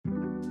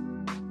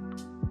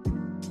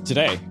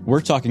Today,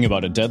 we're talking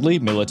about a deadly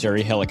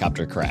military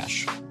helicopter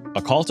crash,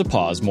 a call to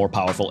pause more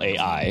powerful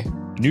AI,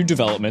 new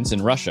developments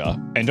in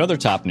Russia, and other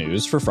top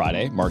news for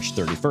Friday, March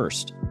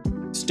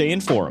 31st. Stay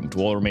informed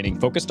while remaining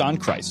focused on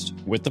Christ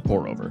with the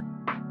pour-over.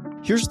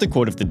 Here's the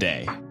quote of the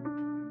day.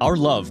 Our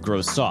love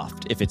grows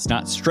soft if it's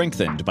not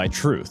strengthened by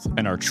truth,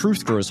 and our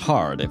truth grows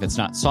hard if it's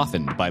not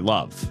softened by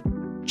love.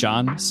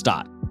 John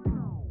Stott.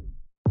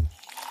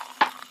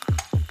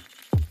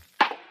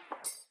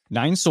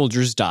 9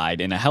 soldiers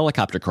died in a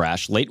helicopter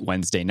crash late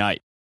Wednesday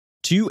night.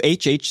 2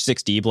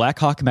 HH-60 Black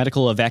Hawk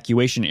medical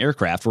evacuation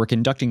aircraft were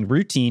conducting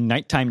routine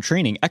nighttime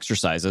training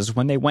exercises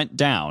when they went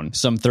down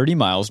some 30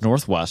 miles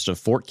northwest of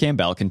Fort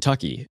Campbell,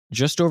 Kentucky,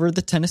 just over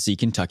the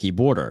Tennessee-Kentucky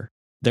border.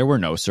 There were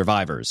no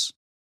survivors.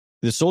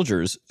 The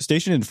soldiers,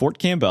 stationed in Fort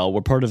Campbell,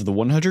 were part of the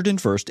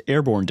 101st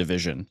Airborne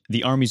Division,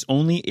 the Army's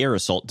only air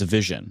assault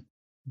division.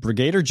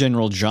 Brigadier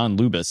General John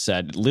Lubas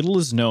said little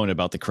is known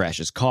about the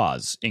crash's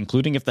cause,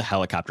 including if the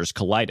helicopters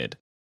collided.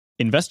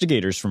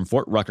 Investigators from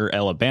Fort Rucker,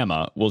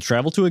 Alabama, will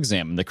travel to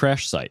examine the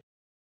crash site.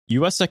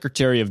 U.S.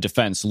 Secretary of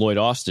Defense Lloyd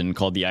Austin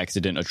called the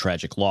accident a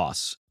tragic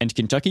loss, and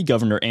Kentucky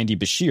Governor Andy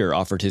Beshear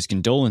offered his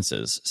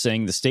condolences,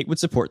 saying the state would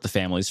support the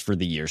families for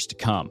the years to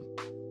come.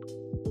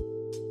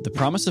 The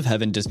promise of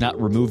heaven does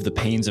not remove the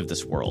pains of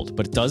this world,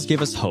 but it does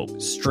give us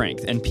hope,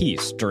 strength, and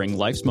peace during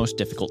life's most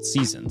difficult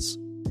seasons.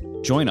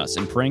 Join us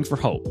in praying for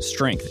hope,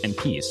 strength, and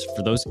peace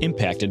for those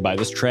impacted by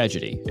this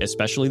tragedy,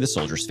 especially the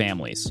soldiers'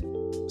 families.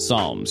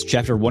 Psalms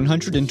chapter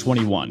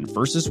 121,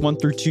 verses 1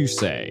 through 2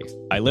 say,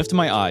 I lift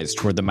my eyes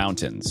toward the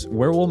mountains.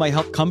 Where will my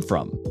help come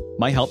from?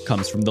 My help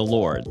comes from the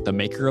Lord, the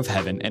maker of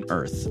heaven and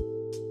earth.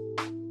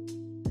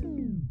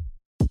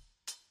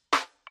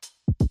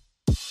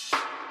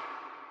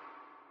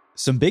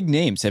 Some big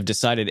names have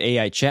decided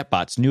AI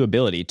chatbots' new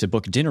ability to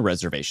book dinner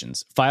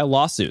reservations, file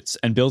lawsuits,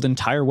 and build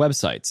entire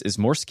websites is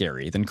more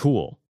scary than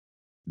cool.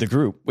 The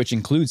group, which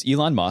includes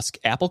Elon Musk,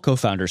 Apple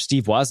co-founder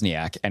Steve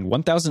Wozniak, and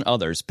 1,000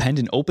 others, penned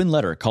an open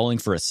letter calling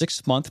for a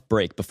 6-month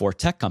break before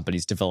tech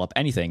companies develop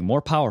anything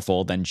more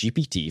powerful than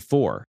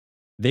GPT-4.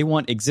 They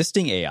want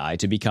existing AI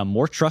to become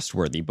more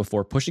trustworthy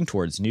before pushing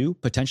towards new,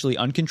 potentially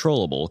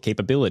uncontrollable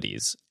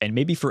capabilities, and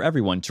maybe for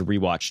everyone to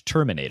rewatch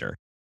Terminator.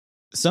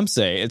 Some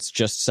say it's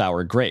just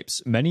sour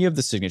grapes. Many of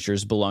the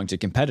signatures belong to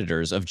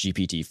competitors of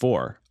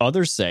GPT-4.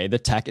 Others say the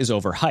tech is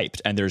overhyped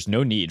and there's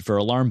no need for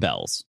alarm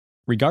bells.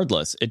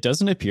 Regardless, it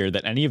doesn't appear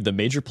that any of the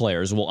major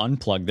players will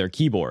unplug their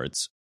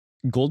keyboards.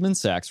 Goldman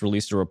Sachs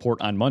released a report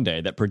on Monday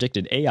that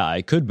predicted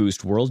AI could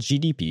boost world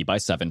GDP by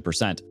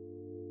 7%.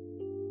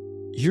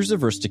 Here's a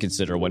verse to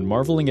consider when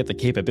marveling at the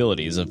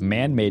capabilities of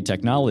man-made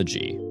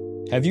technology.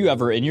 Have you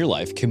ever in your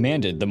life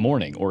commanded the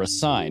morning or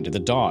assigned the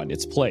dawn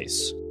its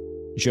place?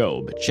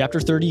 Job, chapter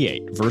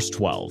 38, verse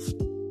 12.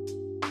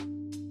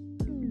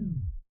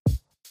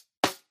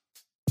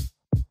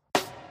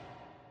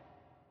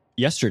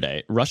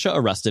 Yesterday, Russia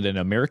arrested an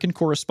American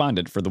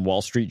correspondent for the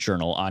Wall Street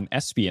Journal on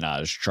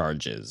espionage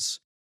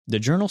charges. The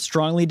journal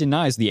strongly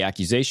denies the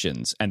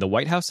accusations, and the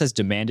White House has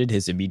demanded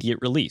his immediate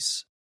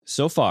release.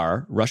 So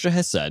far, Russia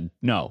has said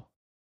no.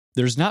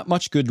 There's not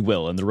much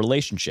goodwill in the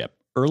relationship.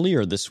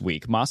 Earlier this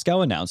week,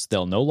 Moscow announced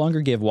they'll no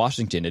longer give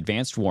Washington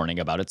advanced warning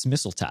about its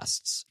missile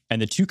tests, and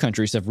the two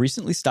countries have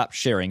recently stopped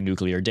sharing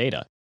nuclear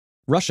data.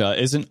 Russia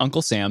isn't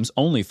Uncle Sam's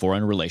only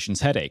foreign relations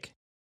headache.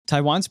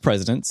 Taiwan's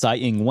president, Tsai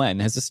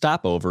Ing-wen, has a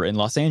stopover in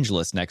Los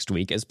Angeles next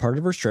week as part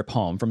of her trip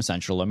home from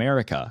Central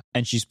America,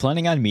 and she's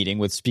planning on meeting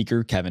with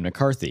Speaker Kevin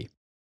McCarthy.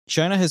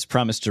 China has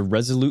promised to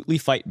resolutely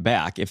fight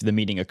back if the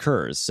meeting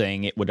occurs,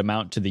 saying it would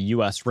amount to the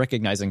U.S.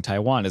 recognizing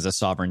Taiwan as a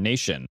sovereign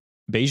nation.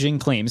 Beijing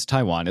claims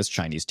Taiwan as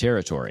Chinese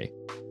territory.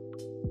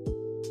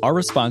 Our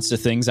response to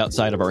things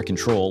outside of our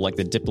control, like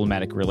the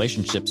diplomatic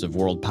relationships of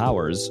world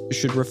powers,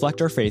 should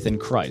reflect our faith in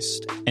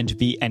Christ and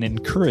be an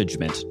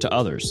encouragement to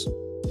others.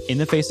 In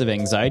the face of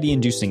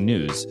anxiety-inducing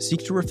news,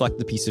 seek to reflect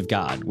the peace of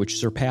God, which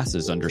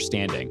surpasses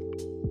understanding.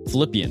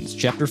 Philippians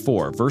chapter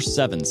 4, verse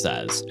 7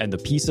 says, And the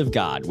peace of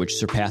God, which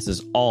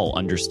surpasses all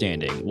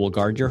understanding, will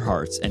guard your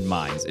hearts and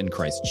minds in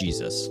Christ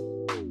Jesus.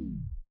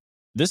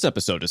 This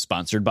episode is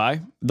sponsored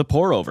by The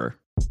Pour-Over.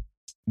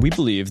 We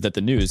believe that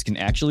the news can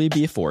actually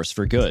be a force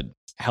for good,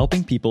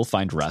 helping people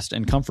find rest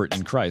and comfort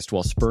in Christ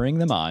while spurring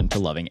them on to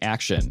loving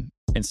action,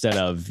 instead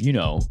of,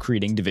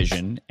 creating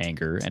division,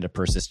 anger, and a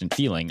persistent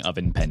feeling of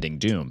impending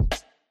doom.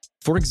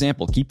 For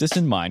example, keep this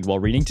in mind while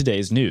reading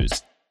today's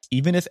news.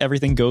 Even if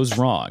everything goes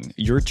wrong,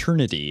 your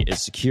eternity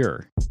is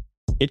secure.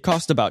 It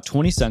costs about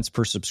 20 cents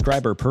per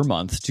subscriber per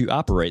month to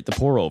operate The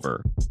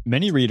Pour-Over.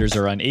 Many readers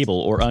are unable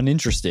or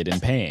uninterested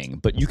in paying,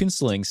 but you can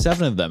sling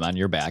 7 of them on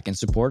your back and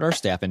support our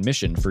staff and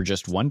mission for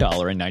just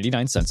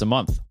 $1.99 a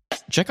month.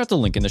 Check out the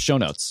link in the show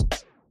notes.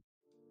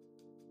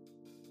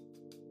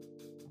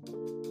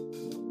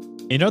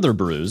 In other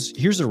brews,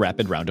 here's a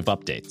rapid round of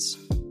updates.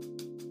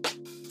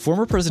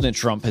 Former President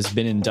Trump has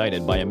been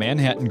indicted by a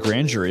Manhattan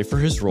grand jury for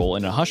his role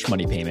in a hush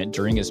money payment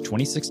during his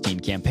 2016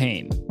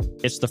 campaign.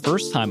 It's the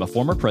first time a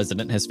former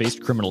president has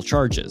faced criminal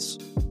charges.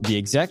 The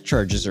exact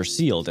charges are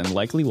sealed and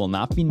likely will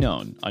not be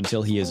known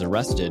until he is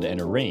arrested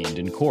and arraigned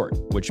in court,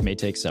 which may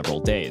take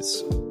several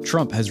days.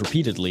 Trump has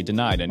repeatedly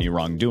denied any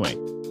wrongdoing.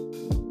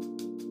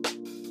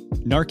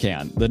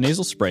 Narcan, the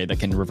nasal spray that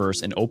can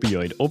reverse an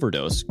opioid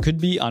overdose,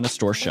 could be on a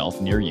store shelf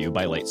near you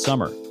by late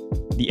summer.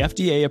 The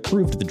FDA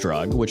approved the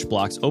drug, which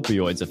blocks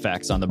opioids'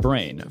 effects on the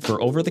brain,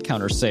 for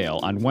over-the-counter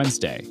sale on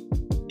Wednesday.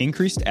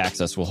 Increased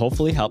access will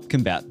hopefully help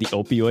combat the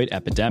opioid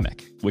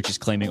epidemic, which is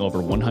claiming over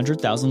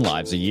 100,000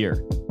 lives a year.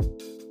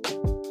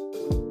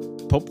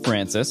 Pope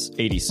Francis,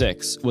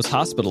 86, was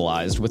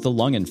hospitalized with a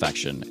lung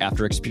infection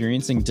after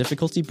experiencing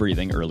difficulty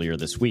breathing earlier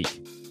this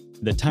week.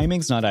 The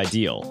timing's not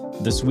ideal.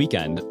 This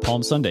weekend,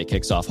 Palm Sunday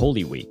kicks off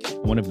Holy Week,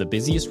 one of the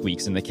busiest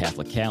weeks in the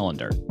Catholic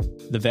calendar.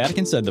 The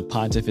Vatican said the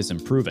pontiff is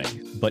improving,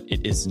 but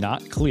it is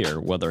not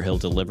clear whether he'll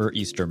deliver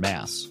Easter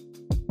Mass.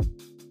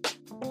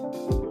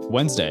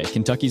 Wednesday,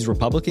 Kentucky's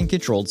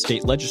Republican-controlled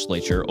state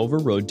legislature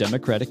overrode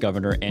Democratic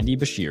Governor Andy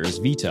Beshear's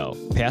veto,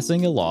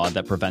 passing a law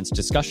that prevents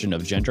discussion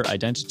of gender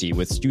identity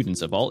with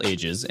students of all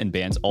ages and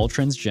bans all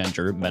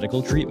transgender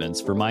medical treatments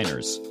for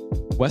minors.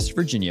 West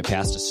Virginia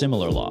passed a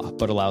similar law,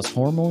 but allows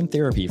hormone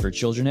therapy for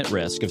children at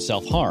risk of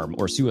self-harm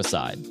or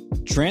suicide.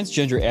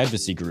 Transgender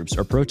advocacy groups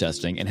are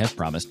protesting and have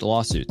promised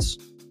lawsuits.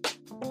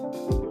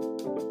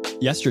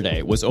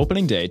 Yesterday was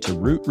opening day to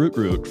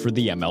Root for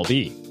the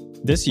MLB.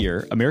 This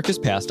year, America's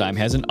Pastime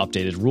has an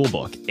updated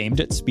rulebook aimed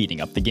at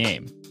speeding up the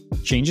game.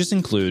 Changes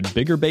include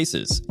bigger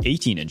bases,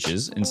 18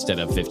 inches instead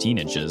of 15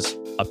 inches,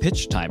 a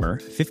pitch timer,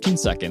 15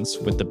 seconds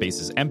with the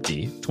bases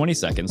empty, 20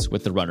 seconds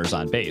with the runners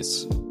on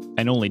base,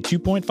 and only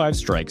 2.5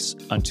 strikes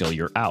until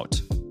you're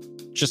out.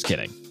 Just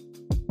kidding.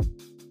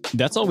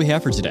 That's all we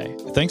have for today.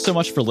 Thanks so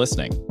much for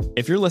listening.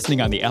 If you're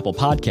listening on the Apple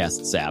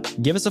Podcasts app,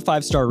 give us a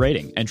 5-star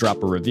rating and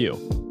drop a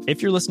review.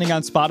 If you're listening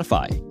on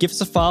Spotify, give us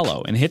a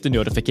follow and hit the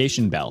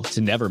notification bell to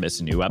never miss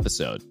a new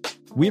episode.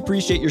 We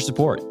appreciate your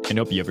support and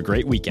hope you have a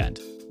great weekend.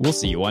 We'll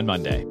see you on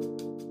Monday.